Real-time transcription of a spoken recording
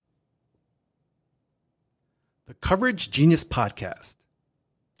the Coverage Genius Podcast.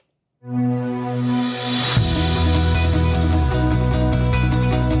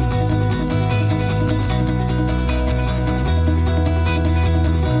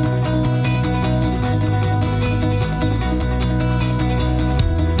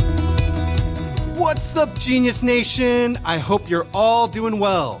 What's up, Genius Nation? I hope you're all doing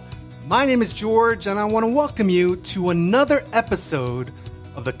well. My name is George, and I want to welcome you to another episode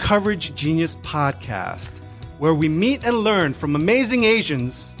of the Coverage Genius Podcast, where we meet and learn from amazing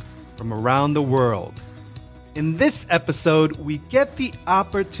Asians from around the world. In this episode, we get the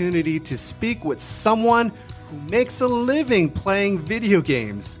opportunity to speak with someone who makes a living playing video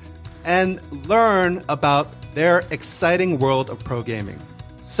games and learn about their exciting world of pro gaming.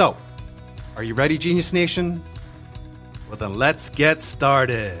 So, are you ready, Genius Nation? Well, then let's get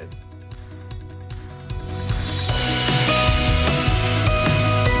started.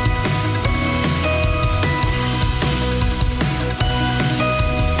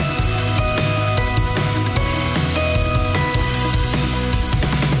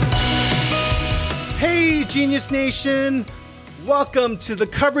 Hey, Genius Nation! Welcome to the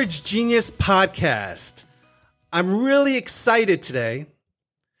Coverage Genius Podcast. I'm really excited today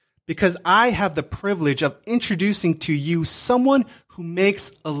because I have the privilege of introducing to you someone who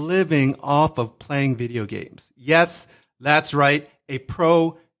makes a living off of playing video games. Yes, that's right, a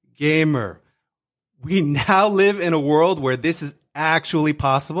pro gamer. We now live in a world where this is actually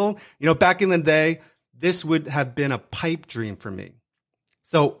possible. You know, back in the day, this would have been a pipe dream for me.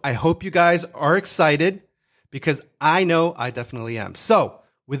 So I hope you guys are excited because I know I definitely am. So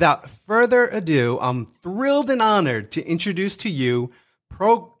without further ado, I'm thrilled and honored to introduce to you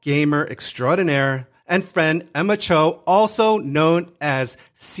pro gamer extraordinaire and friend Emma Choe, also known as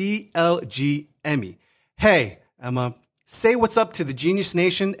CLG Emmy. Hey, Emma, say what's up to the Genius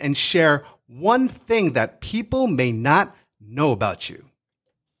Nation and share one thing that people may not know about you.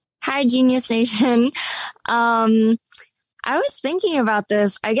 Hi, Genius Nation. I was thinking about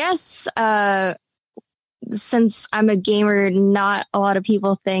this. I guess since I'm a gamer, not a lot of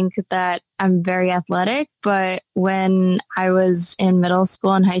people think that I'm very athletic, but when I was in middle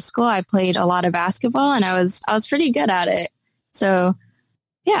school and high school, I played a lot of basketball and I was pretty good at it. So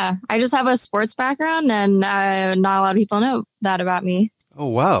yeah, I just have a sports background and not a lot of people know that about me. Oh,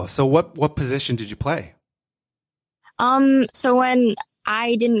 wow. So what position did you play? So when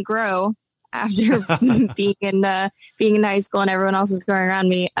I didn't grow after being in high school and everyone else was growing around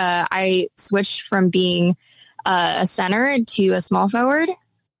me, I switched from being a center to a small forward.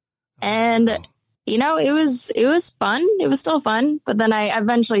 And, you know, it was fun. It was still fun. But then I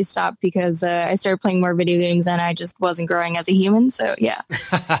eventually stopped because I started playing more video games and I just wasn't growing as a human. So, yeah.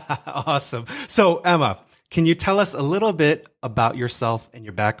 Awesome. So, Emma, can you tell us a little bit about yourself and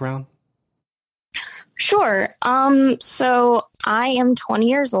your background? Sure. So I am 20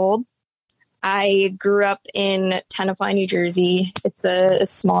 years old. I grew up in Tenafly, New Jersey. It's a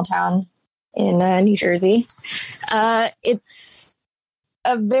small town in New Jersey. It's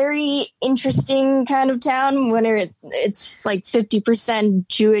a very interesting kind of town when it's like 50%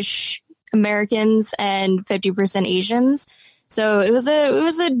 Jewish Americans and 50% Asians. So it was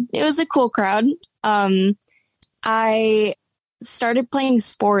a cool crowd. I started playing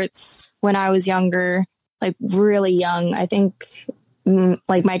sports when I was younger, like really young. I think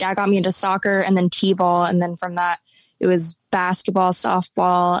like my dad got me into soccer and then t-ball. And then from that, it was basketball,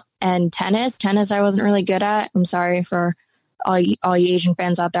 softball, and tennis. Tennis I wasn't really good at. I'm sorry for all you Asian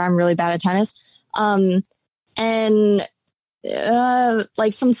fans out there. I'm really bad at tennis. Like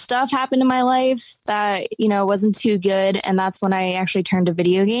some stuff happened in my life that, you know, wasn't too good. And that's when I actually turned to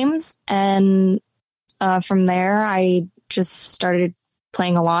video games. And from there, I just started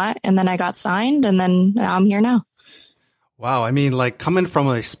playing a lot. And then I got signed and then I'm here now. Wow. I mean, like coming from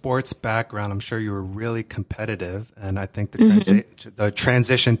a sports background, I'm sure you were really competitive. And I think the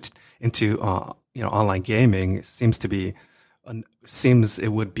transition into, online gaming seems it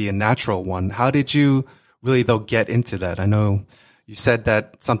would be a natural one. How did you really, though, get into that? I know you said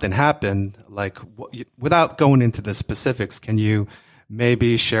that something happened, like without going into the specifics, can you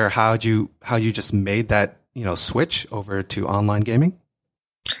maybe share how you just made that, switch over to online gaming?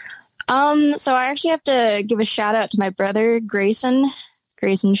 So I actually have to give a shout out to my brother, Grayson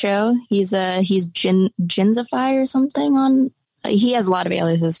Choe. He's Jinzify or something he has a lot of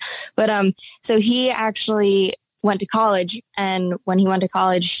aliases, but, so he actually went to college, and when he went to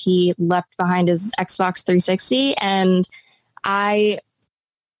college, he left behind his Xbox 360, and I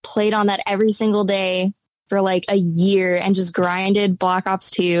played on that every single day for like a year and just grinded Black Ops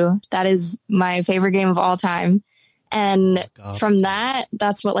 2. That is my favorite game of all time. And from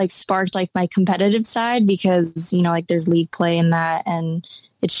that's what like sparked like my competitive side, because, you know, like there's league play in that, and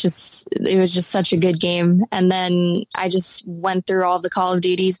it was just such a good game. And then I just went through all the Call of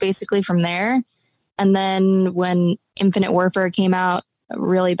Duties basically from there. And then when Infinite Warfare came out, a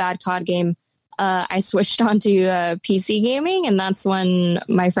really bad COD game, I switched on to PC gaming. And that's when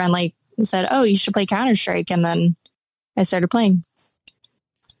my friend like said, "Oh, you should play Counter-Strike." And then I started playing.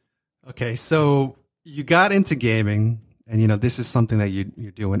 Okay, so you got into gaming, and you know this is something that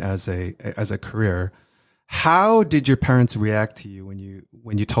you're doing as a career. How did your parents react to you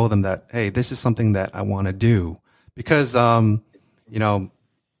when you told them that, hey, this is something that I want to do? Because you know,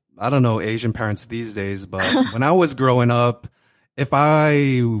 I don't know Asian parents these days, but when I was growing up, if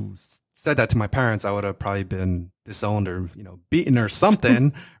I said that to my parents, I would have probably been disowned or, you know, beaten or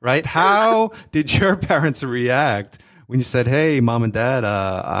something, right? How did your parents react when you said, "Hey, mom and dad,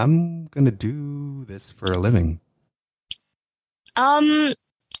 I'm going to do this for a living"?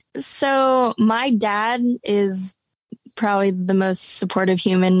 So my dad is probably the most supportive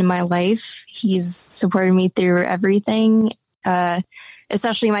human in my life. He's supported me through everything,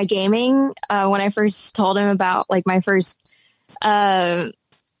 especially my gaming. When I first told him about like my first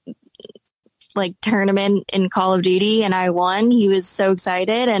like tournament in Call of Duty and I won, he was so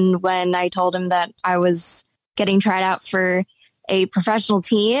excited. And when I told him that I was getting tried out for a professional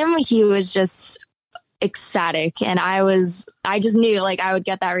team, he was just ecstatic. And I just knew like I would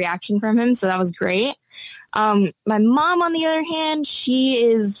get that reaction from him. So that was great. My mom, on the other hand, she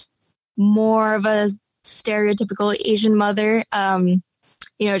is more of a stereotypical Asian mother.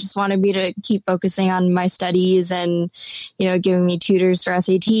 You know, just wanted me to keep focusing on my studies and, you know, giving me tutors for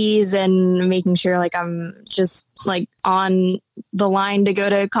SATs and making sure like I'm just like on the line to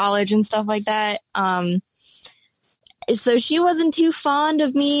go to college and stuff like that. So she wasn't too fond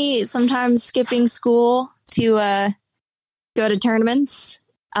of me sometimes skipping school to go to tournaments.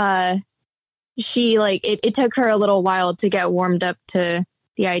 She like it took her a little while to get warmed up to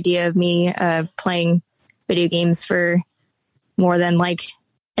the idea of me playing video games for more than like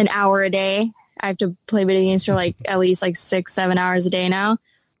an hour a day. I have to play video games for like at least like 6-7 hours a day now.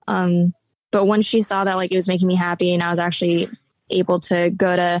 But when she saw that like it was making me happy and I was actually able to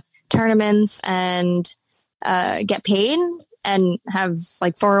go to tournaments and get paid and have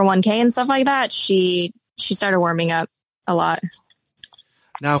like 401k and stuff like that, she started warming up a lot.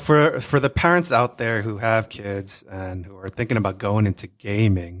 Now, for the parents out there who have kids and who are thinking about going into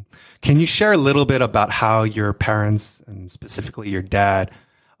gaming, can you share a little bit about how your parents, and specifically your dad,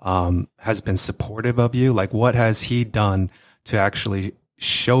 has been supportive of you? Like, what has he done to actually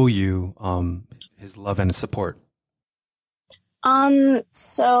show you his love and support?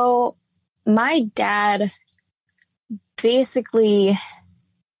 So my dad basically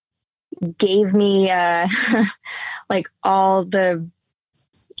gave me like all the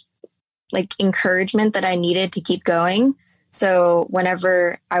like encouragement that I needed to keep going. So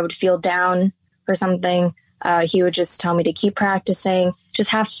whenever I would feel down for something, he would just tell me to keep practicing,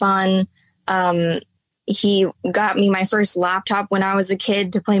 just have fun. He got me my first laptop when I was a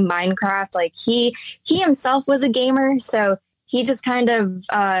kid to play Minecraft. Like he himself was a gamer, so he just kind of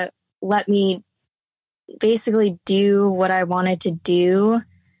let me basically do what I wanted to do,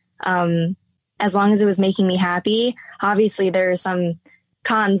 as long as it was making me happy. Obviously, there are some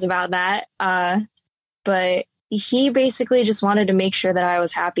cons about that, but he basically just wanted to make sure that I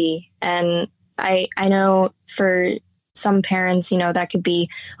was happy. And I know for some parents, you know, that could be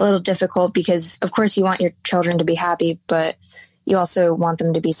a little difficult because of course you want your children to be happy, but you also want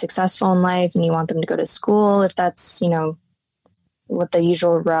them to be successful in life and you want them to go to school if that's, you know, what the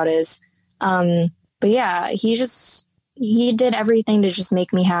usual route is. But yeah, he did everything to just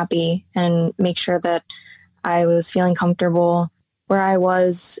make me happy and make sure that I was feeling comfortable where I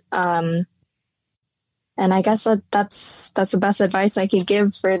was. And I guess that's the best advice I could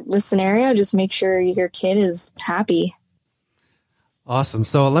give for this scenario. Just make sure your kid is happy. Awesome.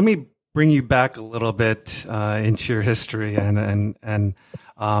 So let me bring you back a little bit into your history and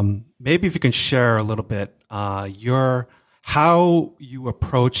maybe if you can share a little bit how you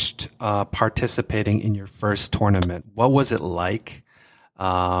approached participating in your first tournament. What was it like?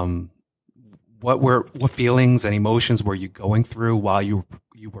 What feelings and emotions were you going through while you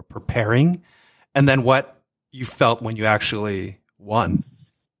were preparing? And then what you felt when you actually won?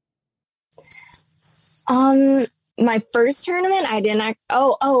 My first tournament, I didn't.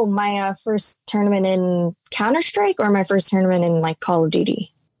 My first tournament in Counter-Strike, or my first tournament in like Call of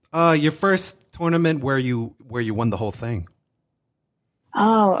Duty. Your first tournament where you won the whole thing.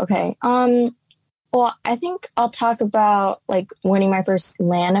 Oh, okay. Well, I think I'll talk about like winning my first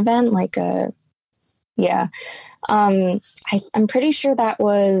LAN event, like a Yeah. I'm pretty sure that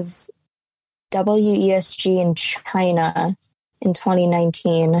was WESG in China in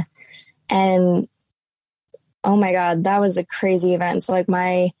 2019. And oh my God, that was a crazy event. So like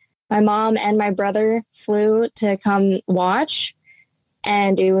my mom and my brother flew to come watch,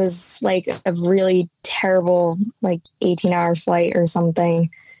 and it was like a really terrible, like 18-hour flight or something.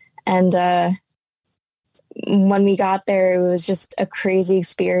 And when we got there, it was just a crazy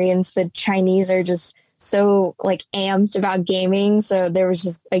experience. The Chinese are just so like amped about gaming. So there was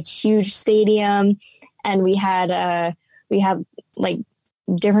just a huge stadium, and we had like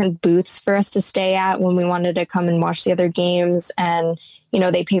different booths for us to stay at when we wanted to come and watch the other games. And, you know,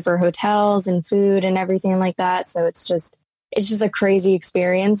 they pay for hotels and food and everything like that. So it's just a crazy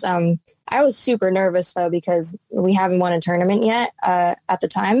experience. I was super nervous though, because we haven't won a tournament yet, at the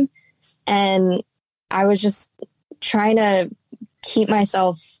time. And I was just trying to keep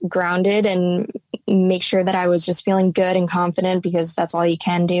myself grounded and make sure that I was just feeling good and confident, because that's all you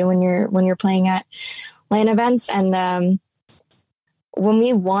can do when you're playing at LAN events. And when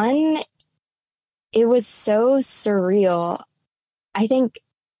we won, it was so surreal. I think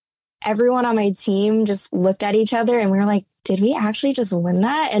everyone on my team just looked at each other and we were like, did we actually just win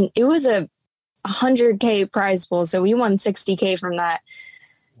that? And it was a 100K prize pool. So we won 60K from that.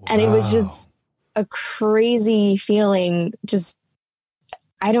 Wow. And it was just a crazy feeling. Just,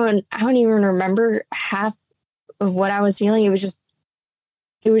 I don't even remember half of what I was feeling. It was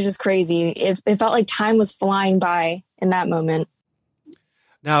just crazy. It felt like time was flying by in that moment.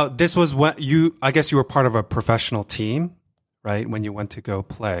 Now, this was what I guess you were part of a professional team, right? When you went to go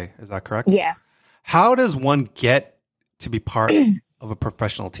play. Is that correct? Yeah. How does one get to be part of a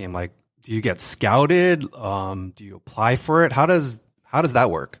professional team? Like, do you get scouted? Do you apply for it? How does that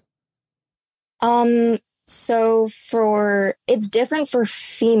work? So it's different for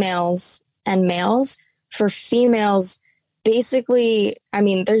females and males. For females, basically, I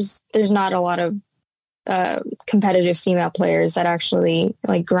mean, there's not a lot of competitive female players that actually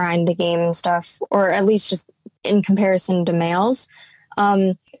like grind the game and stuff, or at least just in comparison to males.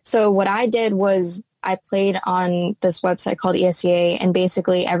 So what I did was I played on this website called ESEA, and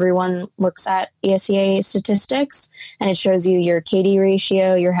basically everyone looks at ESEA statistics, and it shows you your KD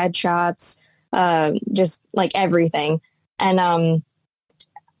ratio, your headshots, just like everything. And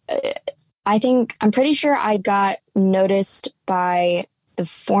I'm pretty sure I got noticed by the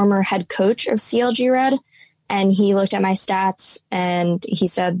former head coach of CLG Red, and he looked at my stats and he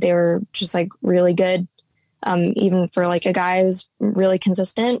said they were just like really good, even for like a guy who's really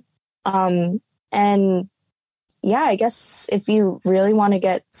consistent. And yeah, I guess if you really want to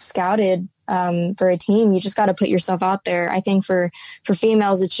get scouted for a team, you just got to put yourself out there. I think for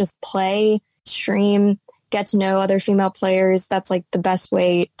females, it's just play, stream, get to know other female players. That's like the best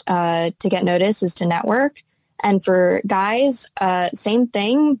way to get noticed, is to network. And for guys, same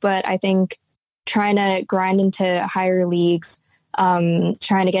thing, but I think trying to grind into higher leagues, trying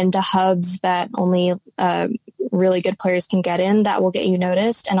to get into hubs that only really good players can get in, that will get you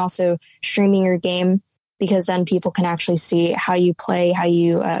noticed. And also streaming your game, because then people can actually see how you play, how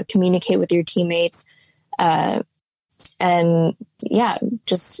you communicate with your teammates. And yeah,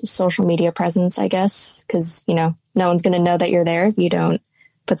 just social media presence, I guess, because, you know, no one's going to know that you're there if you don't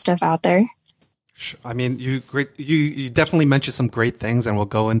put stuff out there. I mean, you definitely mentioned some great things, and we'll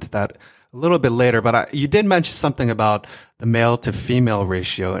go into that a little bit later. But you did mention something about the male to female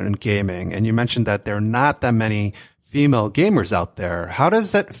ratio in gaming, and you mentioned that there are not that many female gamers out there. How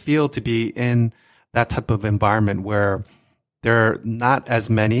does that feel to be in that type of environment where there are not as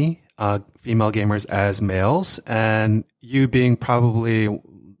many female gamers as males, and you being probably,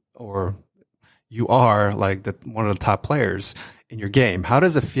 or you are like one of the top players in your game? How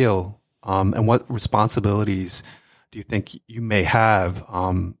does it feel? And what responsibilities do you think you may have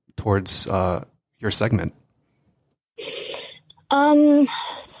towards your segment?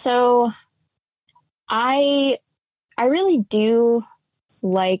 So I really do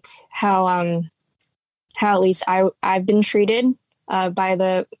like how at least I've been treated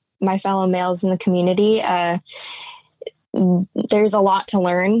by my fellow males in the community. There's a lot to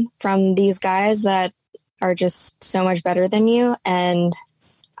learn from these guys that are just so much better than you, and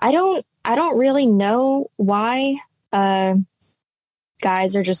I don't really know why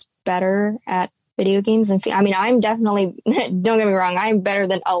guys are just better at video games. And I mean, I'm definitely, don't get me wrong, I'm better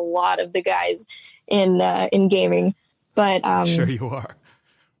than a lot of the guys in gaming. But sure you are.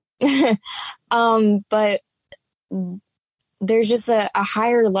 But there's just a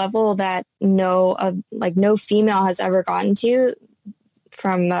higher level that no female has ever gotten to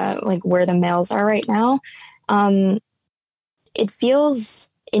from like where the males are right now. It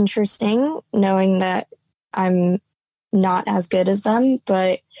feels interesting knowing that I'm not as good as them,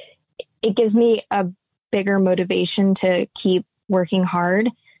 but it gives me a bigger motivation to keep working hard.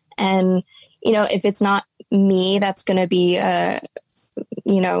 And, if it's not me that's going to be,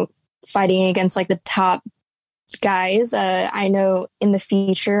 fighting against like the top guys, I know in the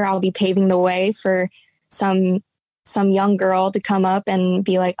future I'll be paving the way for some young girl to come up and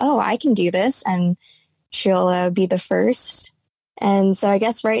be like, oh, I can do this. And she'll be the first. And so I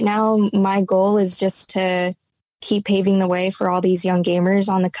guess right now my goal is just to keep paving the way for all these young gamers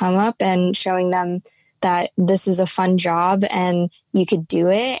on the come up and showing them that this is a fun job and you could do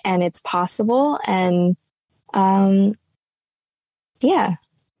it and it's possible. And yeah.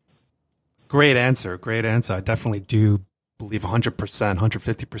 Great answer. Great answer. I definitely do believe 100%,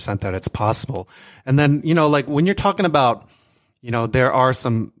 150% that it's possible. And then, like when you're talking about, there are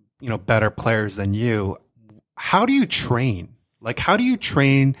some, better players than you. How do you train? Like, how do you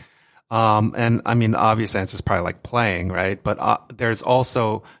train? And I mean, the obvious answer is probably like playing, right? But there's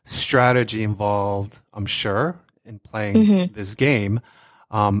also strategy involved, I'm sure, in playing this game.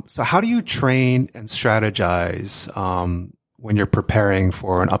 So how do you train and strategize when you're preparing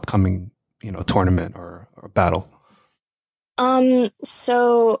for an upcoming, tournament or battle?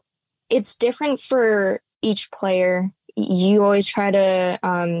 So it's different for each player. You always try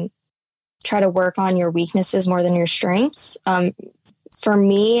to work on your weaknesses more than your strengths. For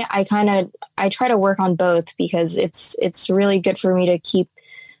me, I try to work on both because it's really good for me to keep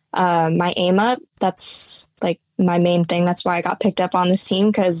my aim up. That's like my main thing. That's why I got picked up on this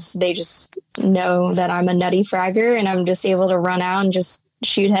team, because they just know that I'm a nutty fragger and I'm just able to run out and just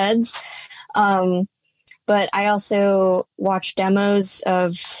shoot heads. But I also watch demos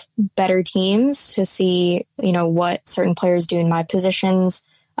of better teams to see, what certain players do in my positions,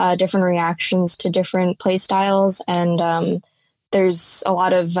 different reactions to different play styles. And there's a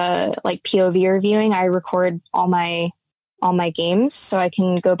lot of like POV reviewing. I record all my games so I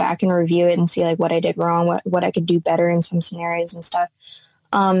can go back and review it and see like what I did wrong, what I could do better in some scenarios and stuff.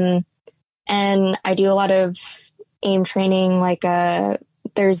 And I do a lot of aim training. Like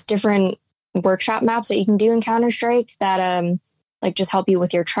there's different workshop maps that you can do in Counter-Strike that like just help you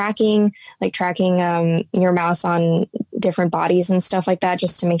with your tracking, like tracking your mouse on different bodies and stuff like that,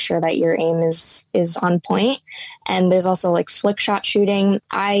 just to make sure that your aim is on point. And there's also like flick shot shooting.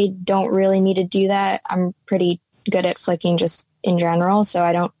 I don't really need to do that. I'm pretty good at flicking just in general, so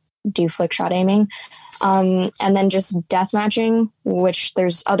I don't do flick shot aiming. And then just death matching, which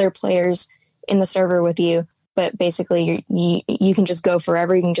there's other players in the server with you, but basically you can just go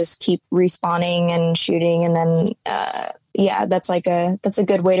forever. You can just keep respawning and shooting, and then that's a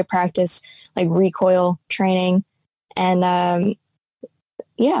good way to practice like recoil training. And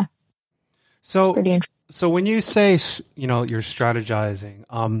so when you say you're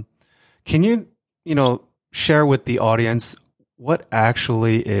strategizing, can you share with the audience what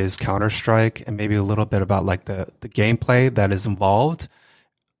actually is Counter-Strike, and maybe a little bit about like the gameplay that is involved,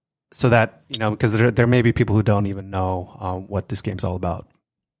 so that because there may be people who don't even know what this game's all about.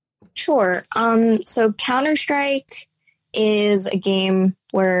 Sure. So Counter-Strike is a game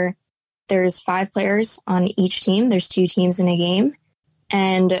where there's 5 players on each team. There's 2 teams in a game,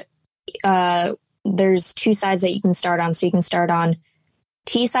 and there's 2 sides that you can start on. So you can start on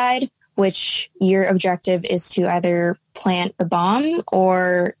T side, which your objective is to either plant the bomb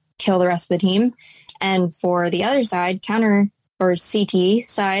or kill the rest of the team. And for the other side, counter or CT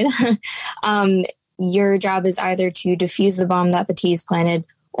side, your job is either to defuse the bomb that the T is planted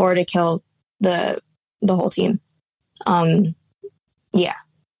or to kill the whole team. Yeah.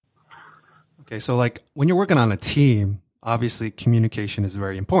 Okay, so like when you're working on a team, obviously communication is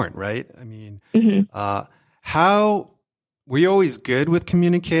very important, right? I mean, how were you always good with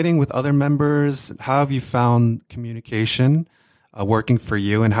communicating with other members? How have you found communication working for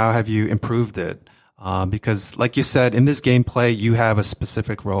you, and how have you improved it? Because like you said, in this gameplay, you have a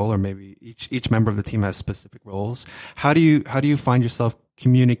specific role, or maybe each member of the team has specific roles. How do you find yourself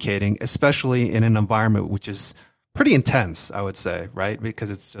communicating, especially in an environment which is pretty intense, I would say, right? Because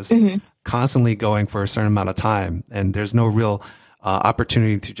it's just constantly going for a certain amount of time, and there's no real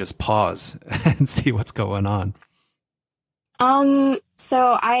opportunity to just pause and see what's going on.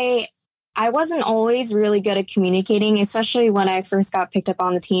 So I wasn't always really good at communicating, especially when I first got picked up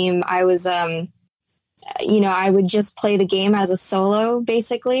on the team. I was, I would just play the game as a solo,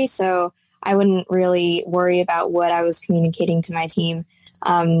 basically. So I wouldn't really worry about what I was communicating to my team.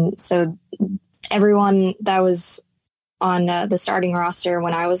 So everyone that was on the starting roster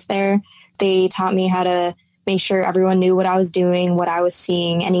when I was there, they taught me how to make sure everyone knew what I was doing, what I was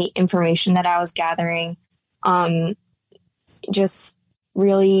seeing, any information that I was gathering. Just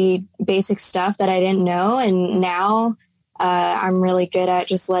really basic stuff that I didn't know. And now I'm really good at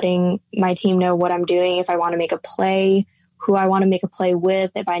just letting my team know what I'm doing. If I want to make a play, who I want to make a play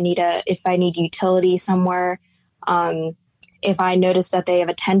with, if I need utility somewhere. If I notice that they have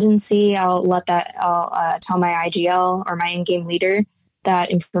a tendency, I'll tell my IGL or my in-game leader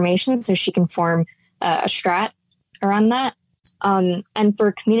that information so she can form a strat around that. And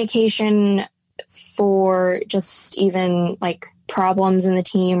for communication, for just even like problems in the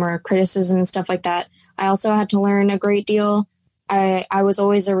team or criticism and stuff like that, I also had to learn a great deal. I was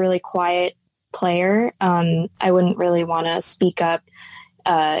always a really quiet player. I wouldn't really want to speak up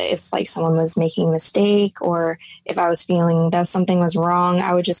if like someone was making a mistake or if I was feeling that something was wrong.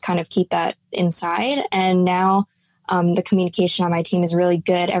 I would just kind of keep that inside. And now the communication on my team is really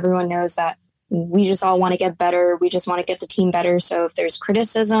good. Everyone knows that we just all want to get better. We just want to get the team better. So if there's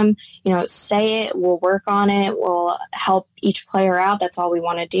criticism, say it, we'll work on it. We'll help each player out. That's all we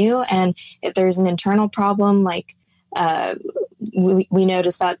want to do. And if there's an internal problem, like we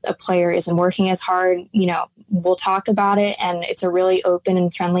notice that a player isn't working as hard, we'll talk about it. And it's a really open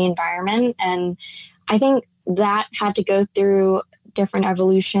and friendly environment. And I think that had to go through different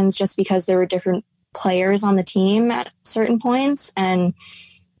evolutions just because there were different players on the team at certain points. And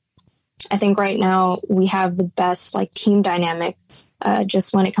I think right now we have the best like team dynamic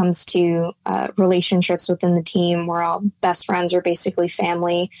just when it comes to relationships within the team. We're all best friends or basically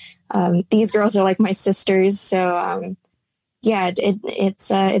family. These girls are like my sisters. So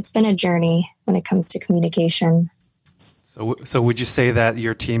it's been a journey when it comes to communication. So would you say that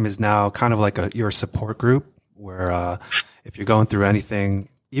your team is now kind of like your support group where if you're going through anything,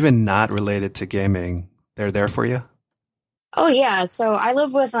 even not related to gaming, they're there for you? Oh, yeah. So I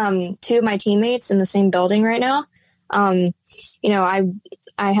live with two of my teammates in the same building right now. I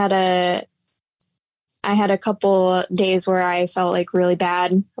had a couple days where I felt like really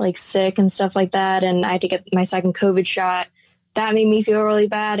bad, like sick and stuff like that. And I had to get my second COVID shot. That made me feel really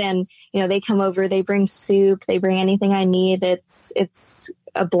bad. And, they come over, they bring soup, they bring anything I need. It's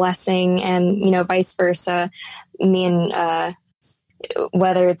a blessing. And, vice versa. Me and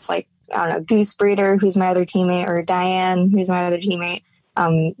whether it's like, I don't know, Goose Breeder, who's my other teammate, or Diane, who's my other teammate.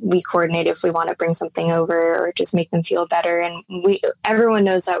 We coordinate if we want to bring something over or just make them feel better. And everyone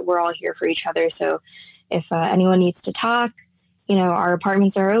knows that we're all here for each other. So if anyone needs to talk, our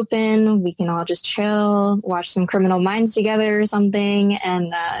apartments are open. We can all just chill, watch some Criminal Minds together or something.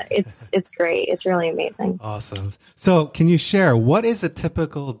 And it's great. It's really amazing. Awesome. So can you share, what is a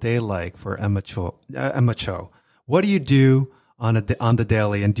typical day like for Emma Choe? What do you do on the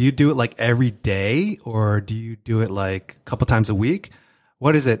daily, and do you do it like every day, or do you do it like a couple times a week?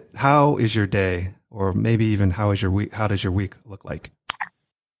 What is it? How is your day, or maybe even how is your week? How does your week look like?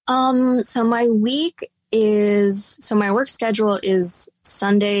 So my work schedule is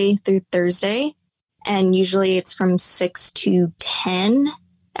Sunday through Thursday, and usually it's from 6 to 10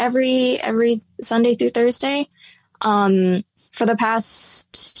 every Sunday through Thursday. For the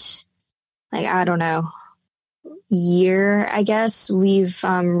past, I don't know, year, I guess, we've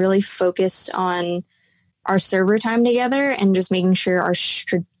really focused on our server time together and just making sure our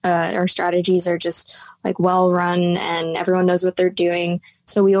strategies are just like well run and everyone knows what they're doing.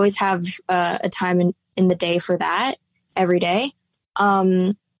 So we always have a time in the day for that every day.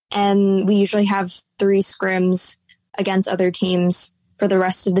 And we usually have 3 scrims against other teams for the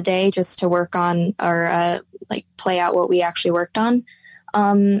rest of the day just to work on or play out what we actually worked on.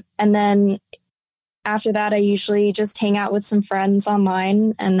 And then after that, I usually just hang out with some friends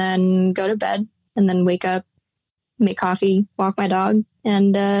online and then go to bed and then wake up, make coffee, walk my dog.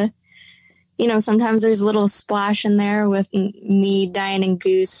 And, sometimes there's a little splash in there with me, Diane, and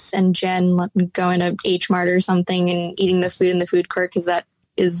Goose and Jen going to H Mart or something and eating the food in the food court because that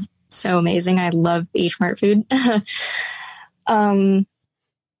is so amazing. I love H Mart food. But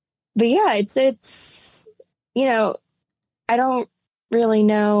yeah, it's I don't really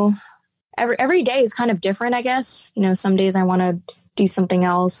know. Every day is kind of different, I guess. Some days I want to do something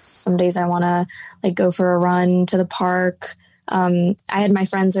else. Some days I want to go for a run to the park. I had my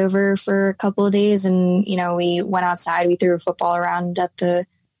friends over for a couple of days and, we went outside. We threw a football around at the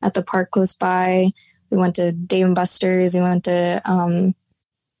park close by. We went to Dave & Buster's. We went to an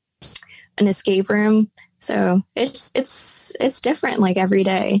escape room. So it's different like every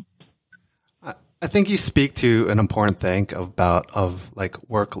day. I think you speak to an important thing of like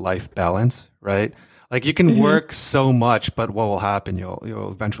work-life balance, right? Like you can work so much, but what will happen?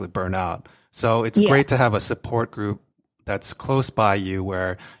 You'll eventually burn out. So it's great to have a support group that's close by you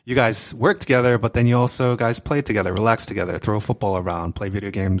where you guys work together, but then you also guys play together, relax together, throw a football around, play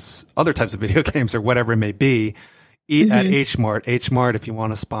video games, other types of video games or whatever it may be, eat at H Mart. H Mart, if you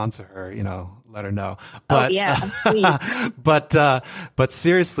want to sponsor her, let her know. But, but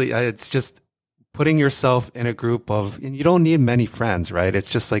seriously, it's just putting yourself in a group of, and you don't need many friends, right? It's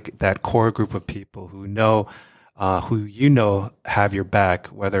just like that core group of people who know, have your back,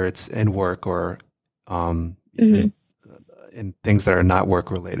 whether it's in work or, in things that are not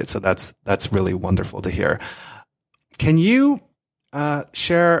work related. So that's really wonderful to hear. Can you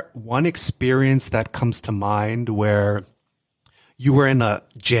share one experience that comes to mind where you were in a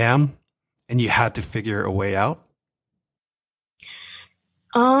jam and you had to figure a way out?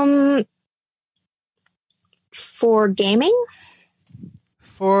 For gaming?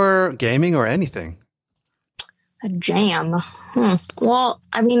 For gaming or anything. A jam. Well,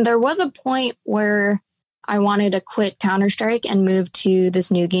 I mean, there was a point where I wanted to quit Counter-Strike and move to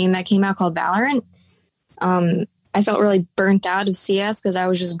this new game that came out called Valorant. I felt really burnt out of CS because I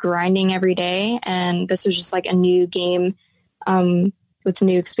was just grinding every day, and this was just like a new game with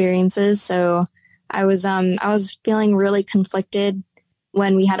new experiences. So I was feeling really conflicted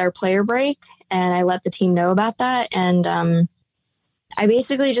when we had our player break, and I let the team know about that. And I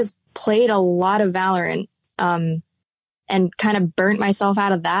basically just played a lot of Valorant and kind of burnt myself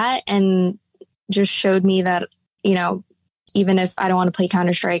out of that, and just showed me that, even if I don't want to play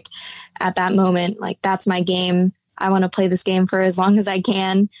Counter-Strike at that moment, like that's my game. I want to play this game for as long as I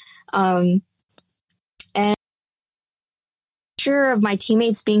can. And sure of my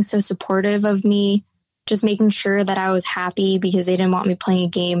teammates being so supportive of me, just making sure that I was happy because they didn't want me playing a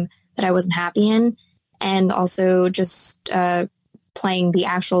game that I wasn't happy in. And also just playing the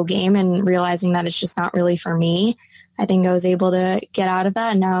actual game and realizing that it's just not really for me. I think I was able to get out of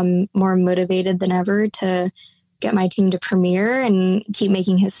that. And now I'm more motivated than ever to get my team to premiere and keep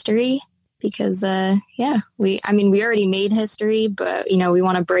making history because, we already made history, but, we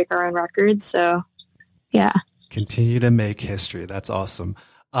want to break our own records. So, yeah. Continue to make history. That's awesome.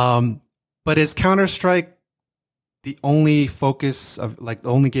 But is Counter-Strike the only focus of, like,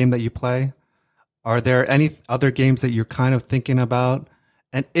 the only game that you play? Are there any other games that you're kind of thinking about?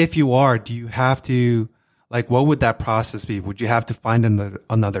 And if you are, do you have to, like, what would that process be? Would you have to find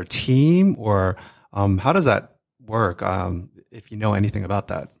another team, or how does that work? If you know anything about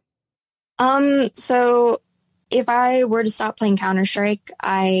that. So if I were to stop playing Counter-Strike,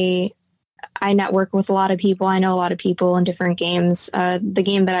 I network with a lot of people. I know a lot of people in different games. The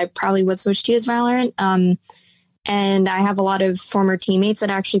game that I probably would switch to is Valorant. And I have a lot of former teammates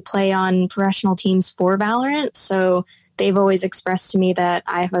that actually play on professional teams for Valorant. So they've always expressed to me that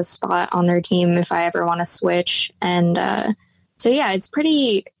I have a spot on their team if I ever want to switch. And it's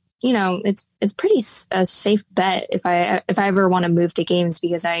pretty, it's pretty a safe bet if I ever want to move to games,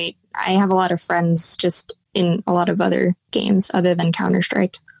 because I have a lot of friends just in a lot of other games other than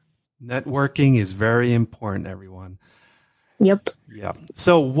Counter-Strike. Networking is very important, everyone. Yep. Yeah.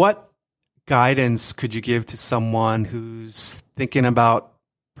 So what guidance could you give to someone who's thinking about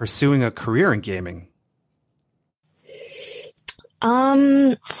pursuing a career in gaming?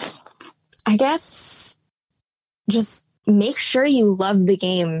 I guess just make sure you love the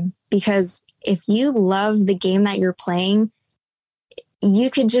game, because if you love the game that you're playing,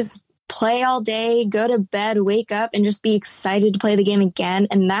 you could just play all day, go to bed, wake up, and just be excited to play the game again.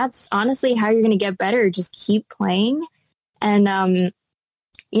 And that's honestly how you're going to get better. Just keep playing. And,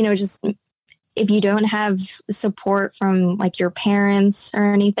 just if you don't have support from like your parents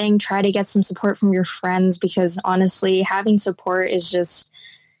or anything, try to get some support from your friends, because honestly, having support is just,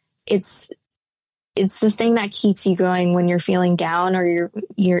 it's the thing that keeps you going when you're feeling down or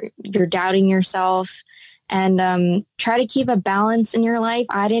you're doubting yourself. And try to keep a balance in your life.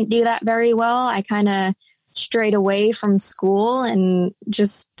 I didn't do that very well. I kind of strayed away from school and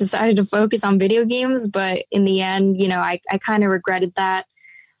just decided to focus on video games. But in the end, I kind of regretted that.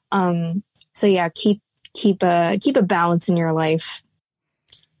 So yeah, keep a balance in your life.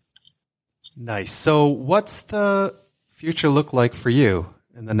 Nice. So what's the future look like for you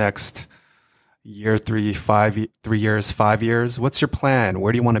in the next year, 3 years, 5 years? What's your plan?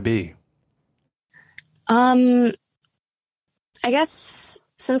 Where do you want to be? I guess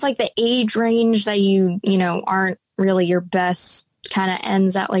since like the age range that you aren't really your best kind of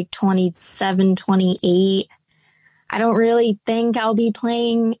ends at like 27, 28, I don't really think I'll be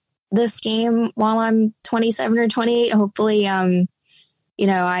playing this game while I'm 27 or 28. Hopefully, I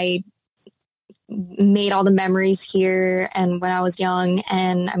made all the memories here and when I was young,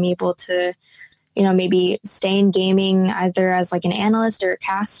 and I'm able to, maybe stay in gaming either as like an analyst or a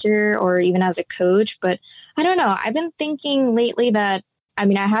caster or even as a coach. But I don't know. I've been thinking lately that, I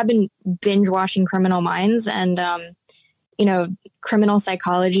have been binge watching Criminal Minds, and, criminal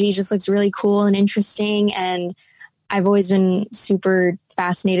psychology just looks really cool and interesting. And I've always been super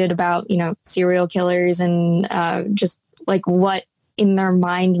fascinated about, serial killers and just like what in their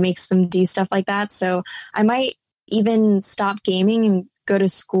mind makes them do stuff like that. So I might even stop gaming and go to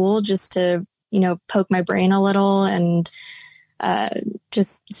school just to, poke my brain a little and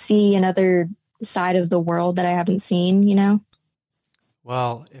just see another side of the world that I haven't seen.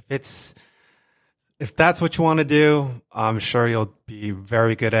 Well, if that's what you want to do, I'm sure you'll be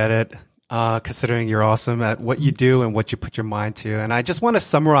very good at it, considering you're awesome at what you do and what you put your mind to. And I just want to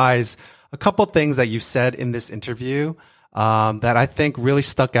summarize a couple things that you said in this interview that I think really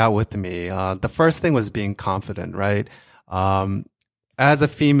stuck out with me. The first thing was being confident, right? As a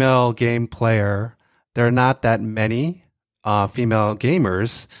female game player, there are not that many female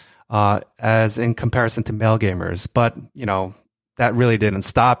gamers as in comparison to male gamers. But, that really didn't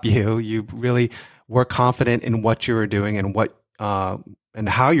stop you. You really were confident in what you were doing and what and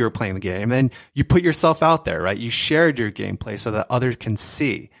how you were playing the game. And you put yourself out there, right? You shared your gameplay so that others can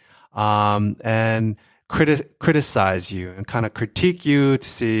see and criticize you and kind of critique you to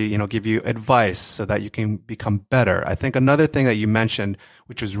see, give you advice so that you can become better. I think another thing that you mentioned,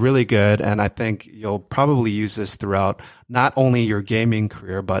 which was really good, and I think you'll probably use this throughout not only your gaming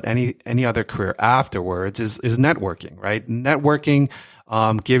career, but any other career afterwards is networking, right? Networking,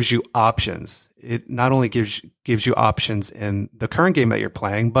 gives you options. It not only gives you options in the current game that you're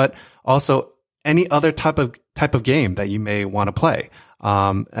playing, but also any other type of game that you may want to play.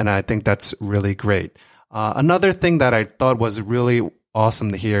 And I think that's really great. Another thing that I thought was really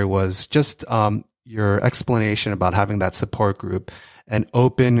awesome to hear was just your explanation about having that support group and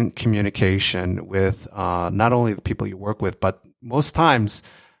open communication with not only the people you work with, but most times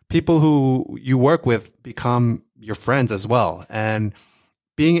people who you work with become your friends as well. And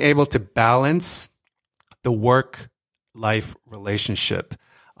being able to balance the work-life relationship.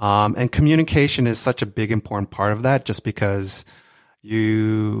 And communication is such a big, important part of that, just because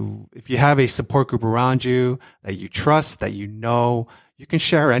if you have a support group around you that you trust, that you can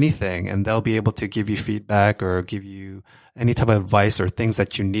share anything and they'll be able to give you feedback or give you any type of advice or things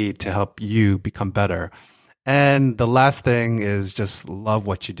that you need to help you become better. And the last thing is just love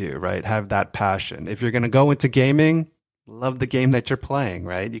what you do, right? Have that passion. If you're going to go into gaming, love the game that you're playing,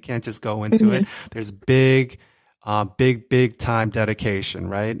 right? You can't just go into it. There's big time dedication,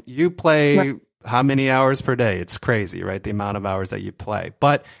 right? You play how many hours per day? It's crazy, right? The amount of hours that you play,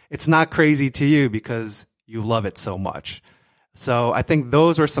 but it's not crazy to you because you love it so much. So I think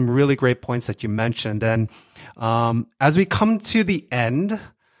those were some really great points that you mentioned. And as we come to the end,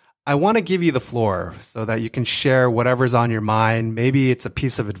 I want to give you the floor so that you can share whatever's on your mind. Maybe it's a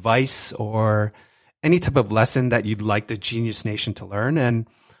piece of advice or any type of lesson that you'd like the Genius Nation to learn. And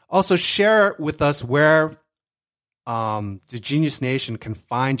also share with us where the Genius Nation can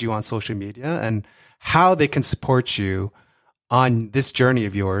find you on social media and how they can support you on this journey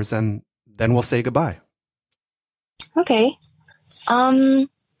of yours. And then we'll say goodbye. Okay. I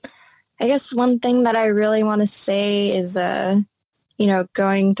guess one thing that I really want to say is,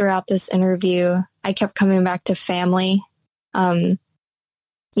 going throughout this interview, I kept coming back to family.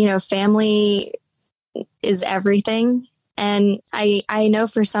 Family is everything. And I know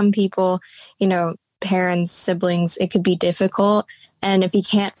for some people, parents, siblings, it could be difficult. And if you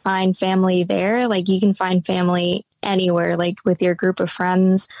can't find family there, like you can find family anywhere, like with your group of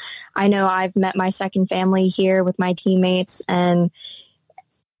friends. I know I've met my second family here with my teammates, and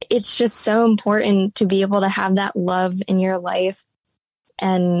it's just so important to be able to have that love in your life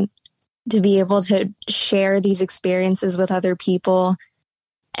and to be able to share these experiences with other people.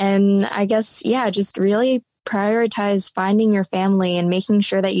 And I guess, just really prioritize finding your family and making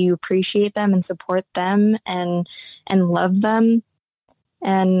sure that you appreciate them and support them and love them.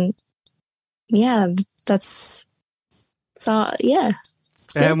 And that's all. Yeah.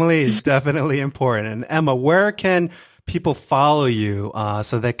 Family is definitely important. And Emma, where can people follow you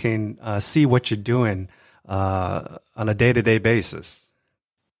so they can see what you're doing on a day-to-day basis?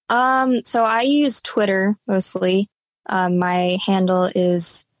 So I use Twitter mostly. My handle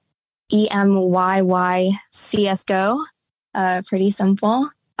is EMYYCSGO. Pretty simple.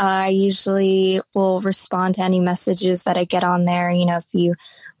 I usually will respond to any messages that I get on there. If you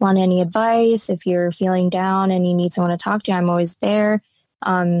want any advice, if you're feeling down and you need someone to talk to, I'm always there.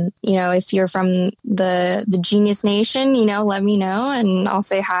 If you're from the Genius Nation, let me know and I'll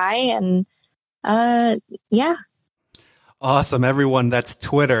say hi. And yeah. Awesome, everyone. That's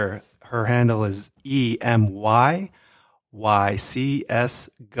Twitter. Her handle is EMYYCSGO.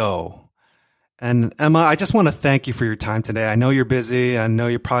 And Emma, I just want to thank you for your time today. I know you're busy. I know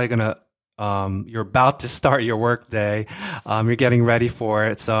you're probably you're about to start your work day. You're getting ready for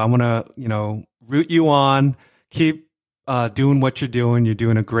it. So I'm going to, root you on, keep doing what you're doing. You're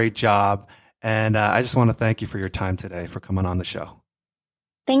doing a great job. And I just want to thank you for your time today, for coming on the show.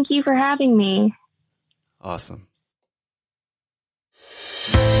 Thank you for having me. Awesome.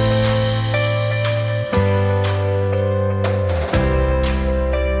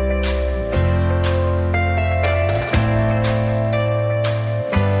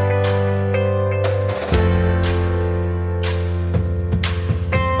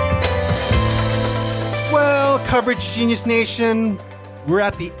 Well, Coverage Genius Nation, we're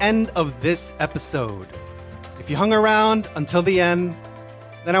at the end of this episode. If you hung around until the end,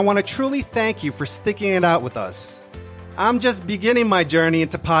 then I want to truly thank you for sticking it out with us. I'm just beginning my journey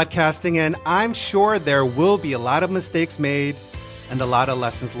into podcasting, and I'm sure there will be a lot of mistakes made and a lot of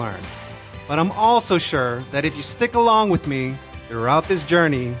lessons learned. But I'm also sure that if you stick along with me throughout this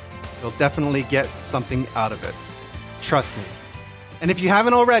journey, you'll definitely get something out of it. Trust me. And if you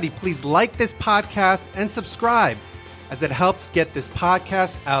haven't already, please like this podcast and subscribe, as it helps get this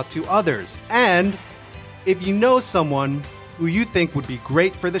podcast out to others. And if you know someone who you think would be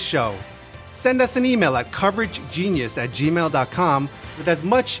great for the show, send us an email at coveragegenius@gmail.com with as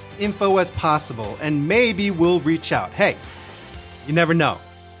much info as possible, and maybe we'll reach out. Hey, you never know.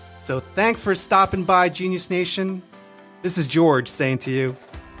 So thanks for stopping by, Genius Nation. This is George saying to you,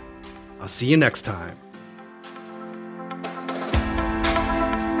 I'll see you next time.